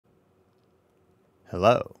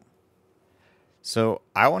Hello. So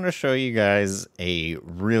I want to show you guys a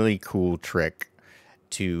really cool trick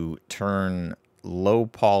to turn low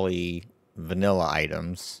poly vanilla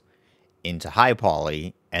items into high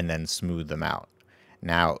poly and then smooth them out.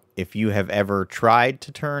 Now, if you have ever tried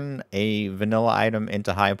to turn a vanilla item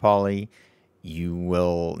into high poly, you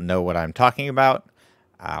will know what I'm talking about.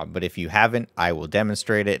 But if you haven't, I will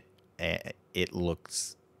demonstrate it. It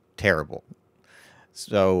looks terrible.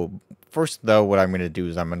 So first, though, what I'm going to do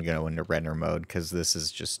is I'm going to go into render mode because this is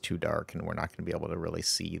just too dark and we're not going to be able to really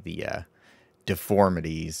see the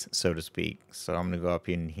deformities, so to speak. So I'm going to go up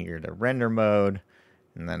in here to render mode,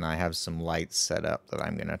 and then I have some lights set up that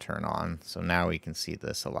I'm going to turn on. So now we can see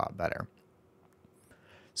this a lot better.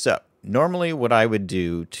 So normally what I would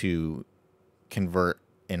do to convert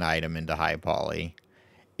an item into high poly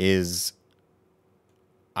is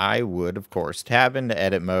I would, of course, tab into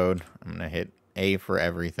edit mode. I'm going to hit A for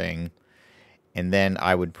everything. And then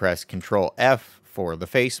I would press Control F for the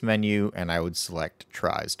face menu, and I would select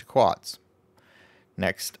tries to quads.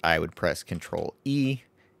 Next, I would press Control E,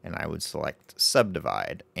 and I would select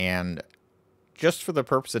subdivide. And just for the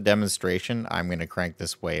purpose of demonstration, I'm going to crank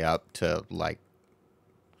this way up to like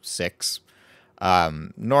 6. I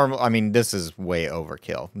mean, this is way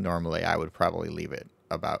overkill. Normally, I would probably leave it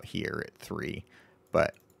about here at 3,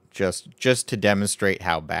 but just to demonstrate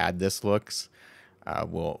how bad this looks,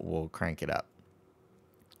 we'll crank it up.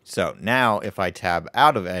 So now if I tab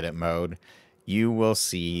out of edit mode, you will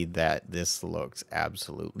see that this looks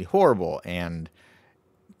absolutely horrible, and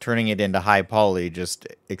turning it into high poly just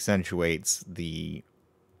accentuates the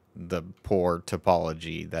poor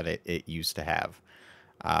topology that it used to have.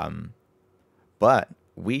 But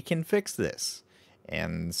we can fix this,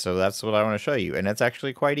 and so that's what I want to show you, and it's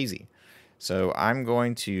actually quite easy. So I'm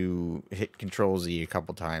going to hit Control Z a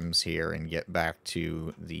couple times here and get back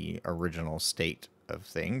to the original state of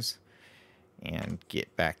things and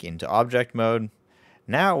get back into object mode.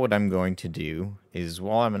 Now what I'm going to do is,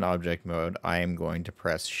 while I'm in object mode, I am going to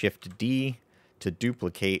press Shift D to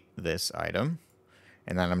duplicate this item,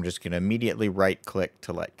 and then I'm just going to immediately right click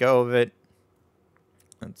to let go of it.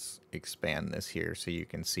 Let's expand this here so you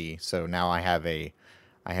can see. So now I have a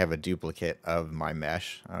duplicate of my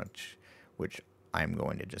mesh, which I'm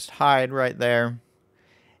going to just hide right there.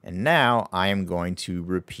 And now I am going to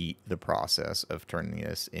repeat the process of turning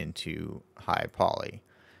this into high poly.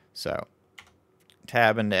 So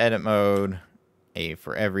tab into edit mode, A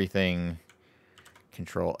for everything,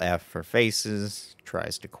 Control F for faces,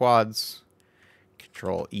 tries to quads,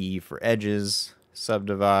 Control E for edges,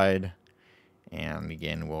 subdivide, and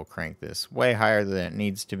again we'll crank this way higher than it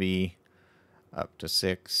needs to be, up to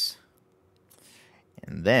 6.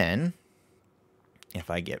 And then if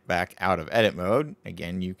I get back out of edit mode,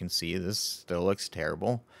 again, you can see this still looks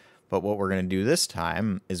terrible. But what we're going to do this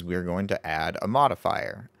time is we're going to add a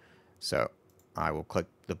modifier. So I will click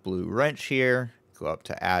the blue wrench here, go up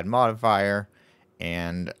to add modifier,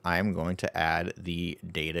 and I'm going to add the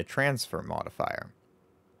data transfer modifier.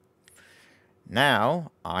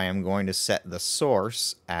 Now I am going to set the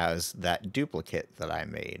source as that duplicate that I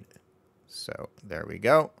made. So there we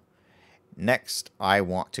go. Next, I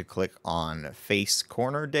want to click on face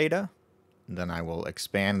corner data. Then I will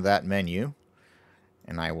expand that menu,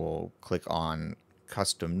 and I will click on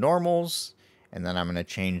custom normals, and then I'm going to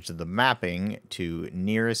change the mapping to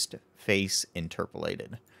nearest face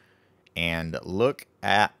interpolated. And look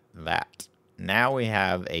at that. Now we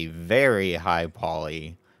have a very high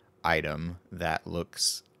poly item that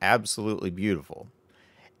looks absolutely beautiful.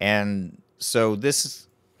 And so this,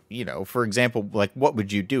 for example, like, what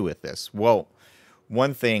would you do with this? Well,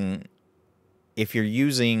 one thing, if you're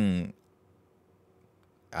using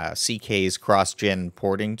CK's cross-gen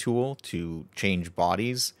porting tool to change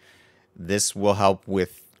bodies, this will help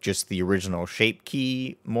with just the original shape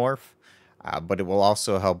key morph, but it will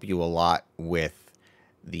also help you a lot with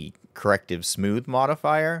the corrective smooth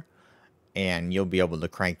modifier, and you'll be able to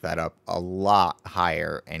crank that up a lot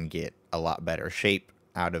higher and get a lot better shape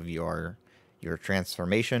out of your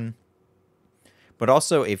transformation. But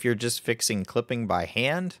also, if you're just fixing clipping by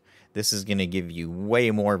hand, this is going to give you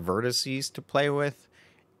way more vertices to play with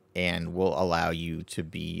and will allow you to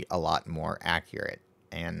be a lot more accurate.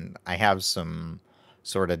 And I have some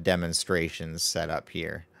sort of demonstrations set up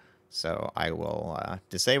here. So I will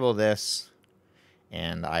disable this,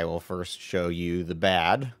 and I will first show you the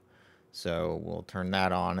bad. So we'll turn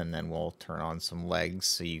that on, and then we'll turn on some legs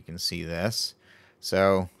so you can see this.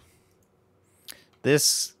 So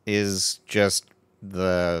this is just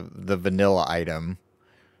the vanilla item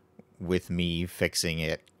with me fixing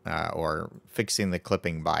it, or fixing the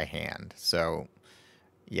clipping by hand. So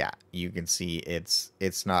yeah, you can see it's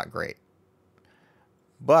not great.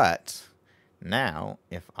 But now,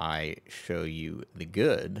 if I show you the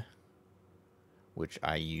good, which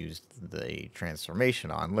I used the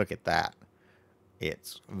transformation on, look at that.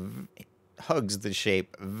 It hugs the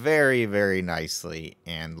shape very, very nicely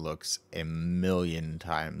and looks a million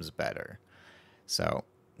times better. So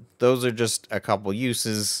those are just a couple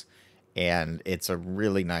uses, and it's a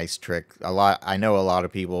really nice trick. I know a lot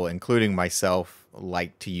of people, including myself,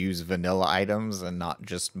 like to use vanilla items and not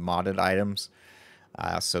just modded items.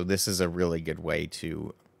 So this is a really good way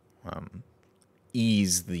to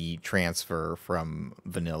ease the transfer from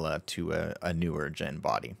vanilla to a newer gen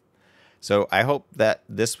body. So I hope that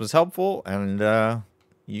this was helpful, and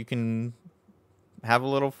you can have a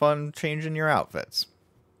little fun changing your outfits.